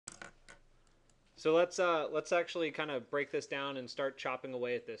So let's actually kind of break this down and start chopping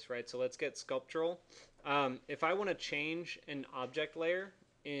away at this, right? So let's get sculptural. If I want to change an object layer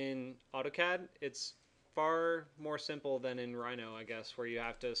in AutoCAD, it's far more simple than in Rhino, I guess, where you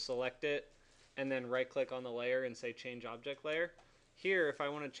have to select it and then right-click on the layer and say Change Object Layer. Here, if I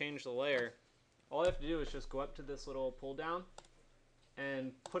want to change the layer, all I have to do is just go up to this little pull down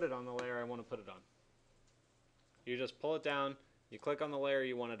and put it on the layer I want to put it on. You just pull it down, you click on the layer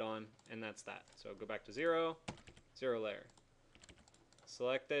you want it on, and that's that. So go back to 0, 0 layer.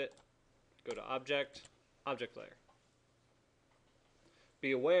 Select it, go to Object, Object Layer.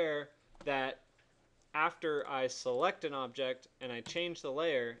 Be aware that after I select an object and I change the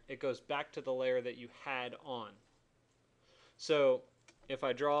layer, it goes back to the layer that you had on. So if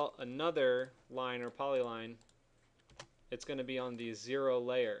I draw another line or polyline, it's going to be on the 0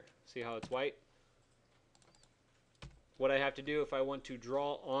 layer. See how it's white? What I have to do if I want to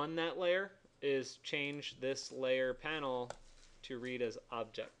draw on that layer is change this layer panel to read as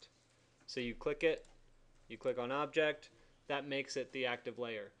object. So you click it, you click on object, that makes it the active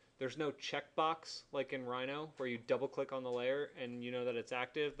layer. There's no checkbox like in Rhino where you double click on the layer and you know that it's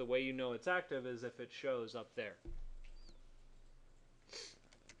active. The way you know it's active is if it shows up there.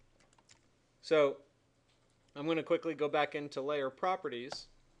 So I'm going to quickly go back into layer properties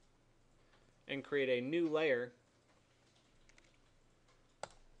and create a new layer.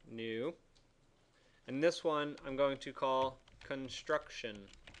 New. And this one I'm going to call construction.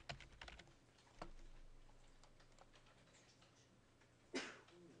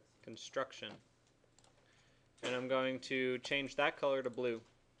 Construction. And I'm going to change that color to blue.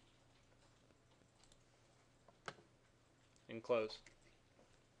 And close.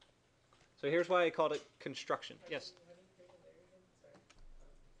 So here's why I called it construction. Yes?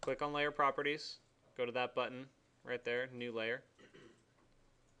 Click on layer properties. Go to that button right there, new layer.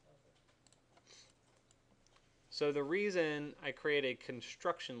 So the reason I create a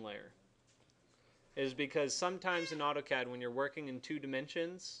construction layer is because sometimes in AutoCAD when you're working in 2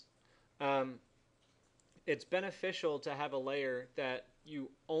 dimensions, it's beneficial to have a layer that you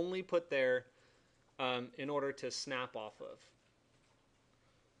only put there in order to snap off of.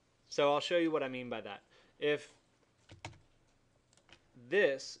 So I'll show you what I mean by that. If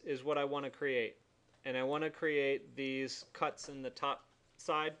this is what I want to create, and I want to create these cuts in the top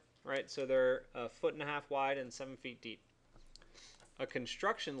side, right? So they're 1.5 feet wide and 7 feet deep. A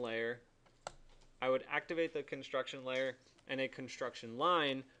construction layer, I would activate the construction layer and a construction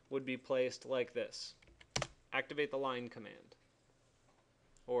line would be placed like this. Activate the line command.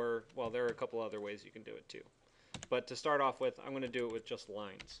 Or, well, there are a couple other ways you can do it too. But to start off with, I'm going to do it with just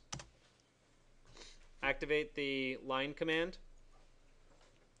lines. Activate the line command.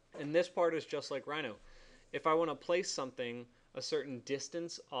 And this part is just like Rhino. If I want to place something a certain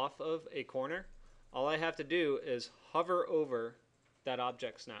distance off of a corner, all I have to do is hover over that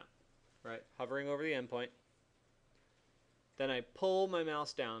object snap, right? Hovering over the endpoint. Then I pull my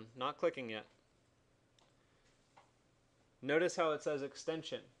mouse down, not clicking yet. Notice how it says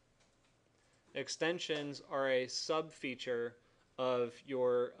extension. Extensions are a sub-feature of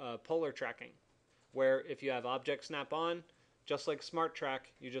your polar tracking, where if you have object snap on, just like Smart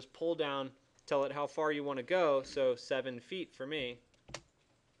Track, you just pull down, tell it how far you want to go, so 7 feet for me.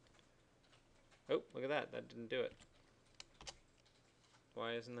 Oh, look at that, that didn't do it.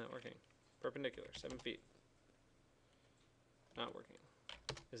 Why isn't that working? Perpendicular, 7 feet. Not working.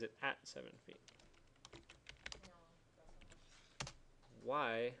 Is it at 7 feet?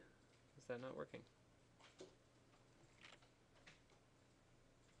 Why is that not working?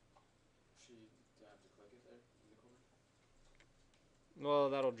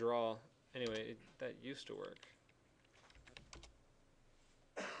 Well, that'll draw. Anyway, that used to work.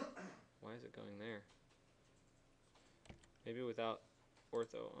 Why is it going there? Maybe without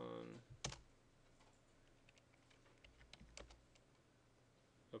ortho on.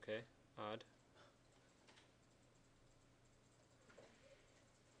 Okay, odd.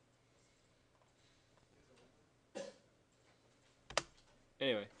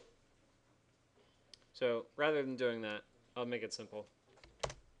 Anyway, so rather than doing that, I'll make it simple.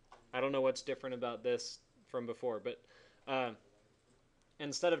 I don't know what's different about this from before, but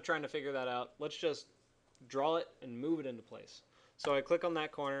instead of trying to figure that out, let's just draw it and move it into place. So I click on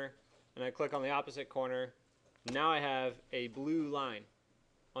that corner, and I click on the opposite corner. Now I have a blue line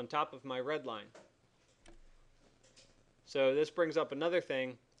on top of my red line. So this brings up another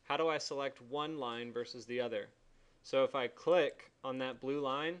thing. How do I select one line versus the other? So if I click on that blue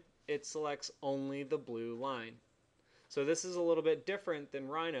line, it selects only the blue line. So this is a little bit different than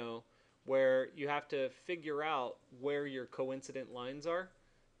Rhino, where you have to figure out where your coincident lines are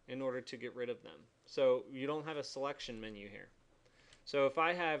in order to get rid of them. So you don't have a selection menu here. So if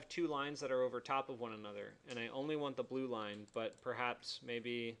I have two lines that are over top of one another, and I only want the blue line, but perhaps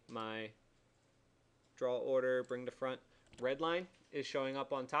maybe my draw order, bring to front, red line is showing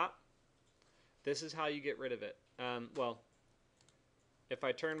up on top, this is how you get rid of it. Well, if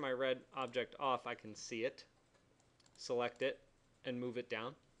I turn my red object off, I can see it, select it, and move it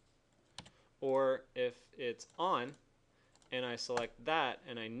down. Or if it's on, and I select that,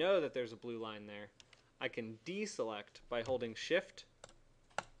 and I know that there's a blue line there, I can deselect by holding Shift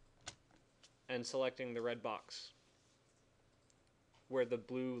and selecting the red box where the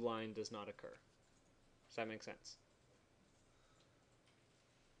blue line does not occur. Does that make sense?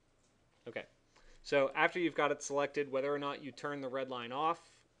 Okay. So after you've got it selected, whether or not you turn the red line off,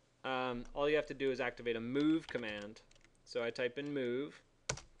 all you have to do is activate a move command. So I type in move,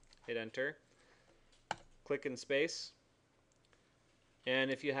 hit enter, click in space,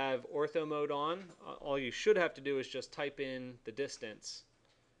 and if you have ortho mode on, all you should have to do is just type in the distance.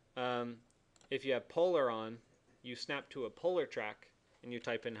 If you have polar on, you snap to a polar track and you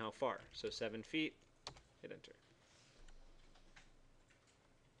type in how far. So 7 feet, hit enter.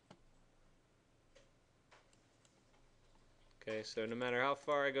 Okay, so no matter how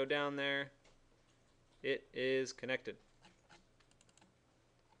far I go down there, it is connected.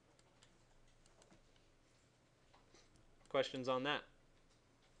 Questions on that?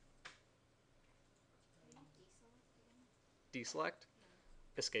 Deselect?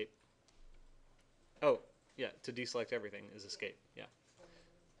 Escape. Oh, yeah, to deselect everything is escape, yeah. So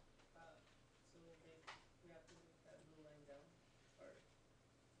we have to move that blue line down? Or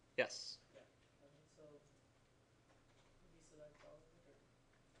Yes. yeah. Okay, so deselect all of it, or?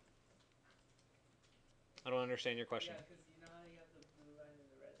 I don't understand your question. Yeah, because you know how you have the blue line and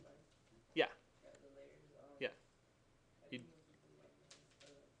the red line? Yeah. Yeah, the layers. Yeah. How do you move the blue line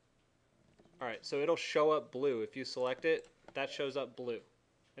down? All right, so it'll show up blue. If you select it, that shows up blue.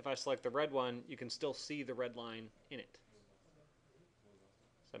 If I select the red one, you can still see the red line in it.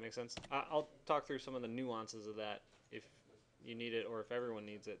 Does that make sense? I'll talk through some of the nuances of that if you need it, or if everyone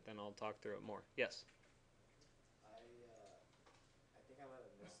needs it, then I'll talk through it more. Yes? I think I might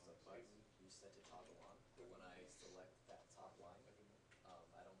have missed the button you said to toggle on, but when I select that top line,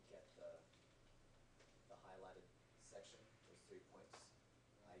 I don't get the highlighted section, those 3 points.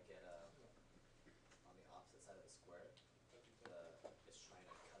 I get on the opposite side of the square, it's trying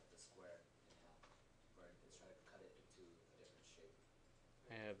to cut the square in half, or it's trying to cut it into a different shape.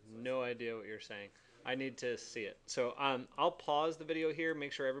 I have no idea what you're saying. I need to see it. So I'll pause the video here,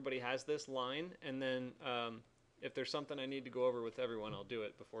 make sure everybody has this line, and then if there's something I need to go over with everyone, I'll do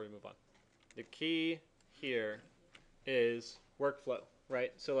it before we move on. The key here is workflow,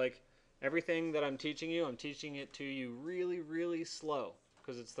 right? So like everything that I'm teaching you, I'm teaching it to you really, really slow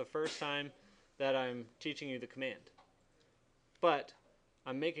because it's the first time that I'm teaching you the command. But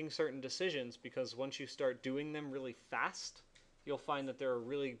I'm making certain decisions because once you start doing them really fast, you'll find that there are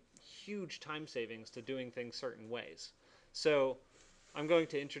really huge time savings to doing things certain ways. So I'm going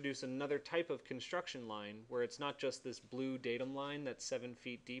to introduce another type of construction line where it's not just this blue datum line that's 7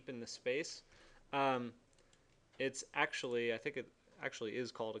 feet deep in the space. It's actually, I think it actually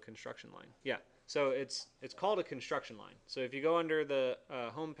is called a construction line. Yeah, so it's called a construction line. So if you go under the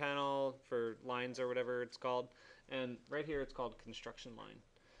home panel for lines or whatever it's called, and right here it's called construction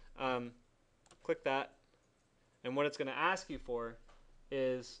line. Click that, and what it's going to ask you for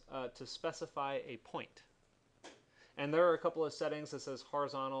is to specify a point. And there are a couple of settings that says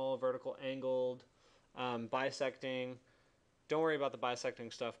horizontal, vertical, angled, bisecting. Don't worry about the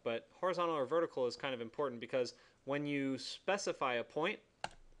bisecting stuff, but horizontal or vertical is kind of important because when you specify a point,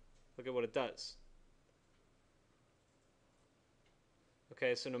 look at what it does.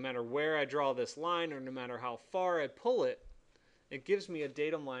 Okay, so no matter where I draw this line or no matter how far I pull it, it gives me a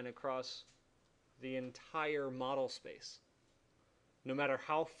datum line across the entire model space. No matter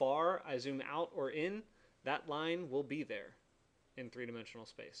how far I zoom out or in, that line will be there in three-dimensional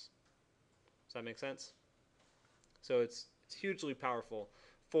space. Does that make sense? So it's hugely powerful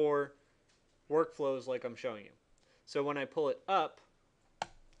for workflows like I'm showing you. So when I pull it up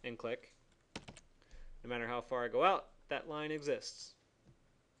and click, no matter how far I go out, that line exists.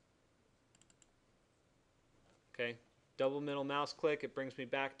 Okay, double middle mouse click, it brings me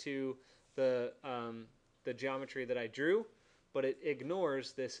back to the geometry that I drew, but it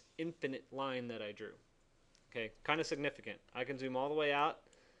ignores this infinite line that I drew. Okay, kind of significant. I can zoom all the way out,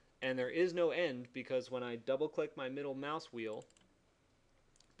 and there is no end because when I double click my middle mouse wheel,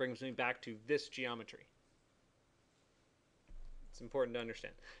 it brings me back to this geometry. It's important to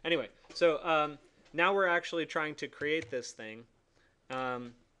understand. Anyway, so now we're actually trying to create this thing.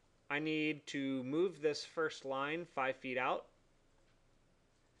 I need to move this first line 5 feet out.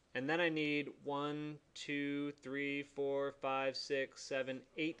 And then I need 1, 2, 3, 4, 5, 6, 7,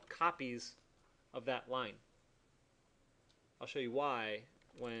 8 copies of that line. I'll show you why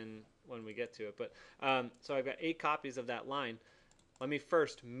when we get to it. But so I've got 8 copies of that line. Let me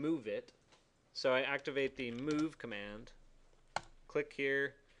first move it. So I activate the move command, click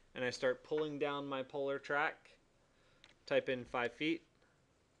here, and I start pulling down my polar track. Type in 5 feet.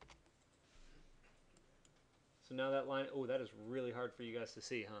 So now that line, oh, that is really hard for you guys to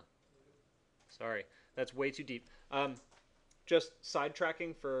see, huh? Sorry, that's way too deep. Just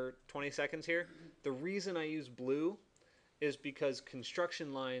sidetracking for 20 seconds here. The reason I use blue is because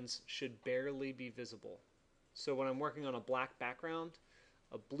construction lines should barely be visible. So when I'm working on a black background,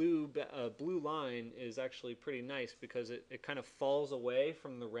 a blue line is actually pretty nice because it kind of falls away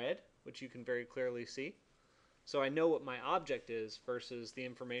from the red, which you can very clearly see. So I know what my object is versus the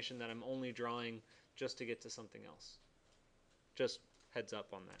information that I'm only drawing just to get to something else. Just heads up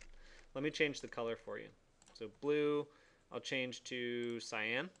on that. Let me change the color for you. So blue, I'll change to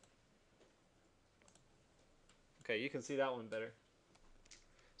cyan. Okay, you can see that one better.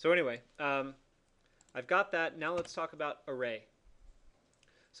 So anyway, I've got that. Now let's talk about array.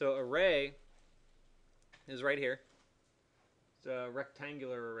 So array is right here. It's a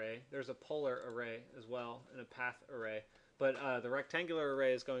rectangular array. There's a polar array as well and a path array. But the rectangular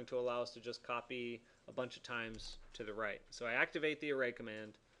array is going to allow us to just copy a bunch of times to the right. So I activate the array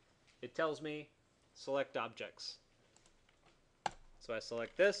command. It tells me select objects. So I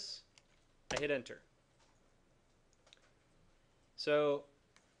select this. I hit enter. So,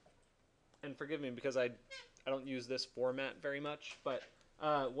 and forgive me because I don't use this format very much, but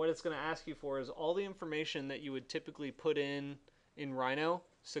what it's going to ask you for is all the information that you would typically put in Rhino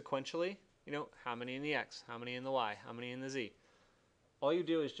sequentially. You know, how many in the X, how many in the Y, how many in the Z. All you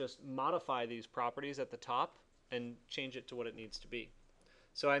do is just modify these properties at the top and change it to what it needs to be.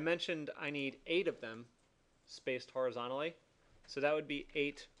 So I mentioned I need 8 of them spaced horizontally. So that would be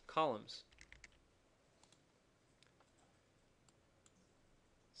 8 columns.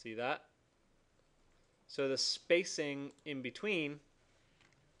 See that? So the spacing in between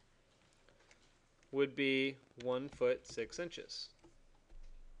would be 1 foot 6 inches.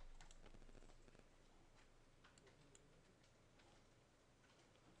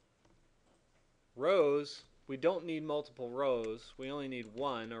 Rows, we don't need multiple rows. We only need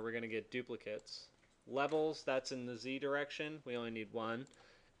 1 or we're going to get duplicates. Levels, that's in the Z direction. We only need 1.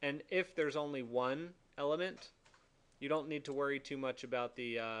 And if there's only 1 element, you don't need to worry too much about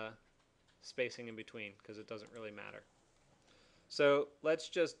the spacing in between because it doesn't really matter. So let's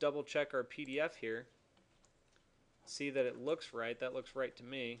just double check our PDF here. See that it looks right. That looks right to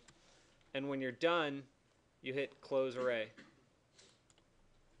me. And when you're done, you hit close array.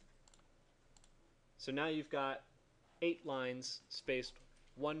 So now you've got 8 lines spaced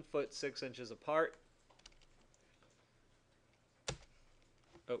 1 foot 6 inches apart.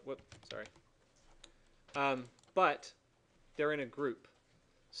 Oh, whoop, sorry. But they're in a group.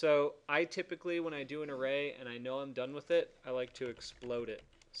 So I typically, when I do an array and I know I'm done with it, I like to explode it.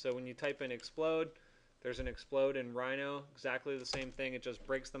 So when you type in explode, there's an explode in Rhino, exactly the same thing. It just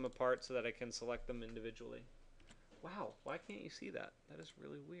breaks them apart so that I can select them individually. Wow, why can't you see that? That is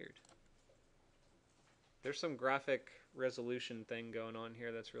really weird. There's some graphic resolution thing going on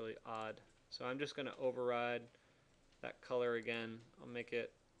here that's really odd. So I'm just going to override that color again. I'll make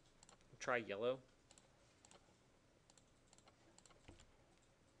it, try yellow.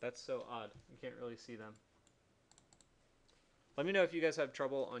 That's so odd. You can't really see them. Let me know if you guys have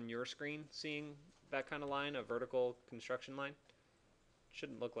trouble on your screen seeing that kind of line, a vertical construction line. It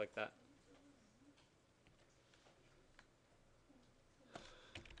shouldn't look like that.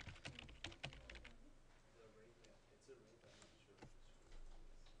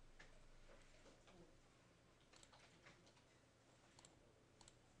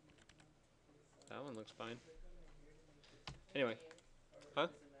 That one looks fine. Anyway. Huh?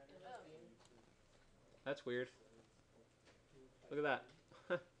 That's weird. Look at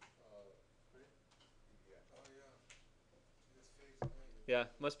that. Yeah,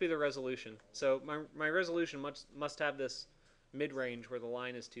 must be the resolution. So my resolution must have this mid-range where the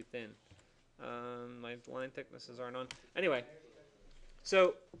line is too thin. My line thicknesses aren't on. Anyway,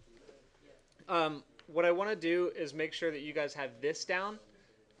 so what I want to do is make sure that you guys have this down.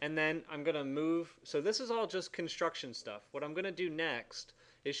 And then I'm going to move. So this is all just construction stuff. What I'm going to do next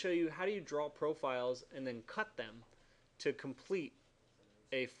is show you how do you draw profiles and then cut them to complete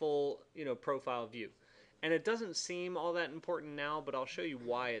a full, profile view. And it doesn't seem all that important now, but I'll show you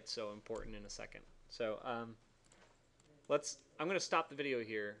why it's so important in a second. So I'm going to stop the video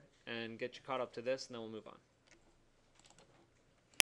here and get you caught up to this, and then we'll move on.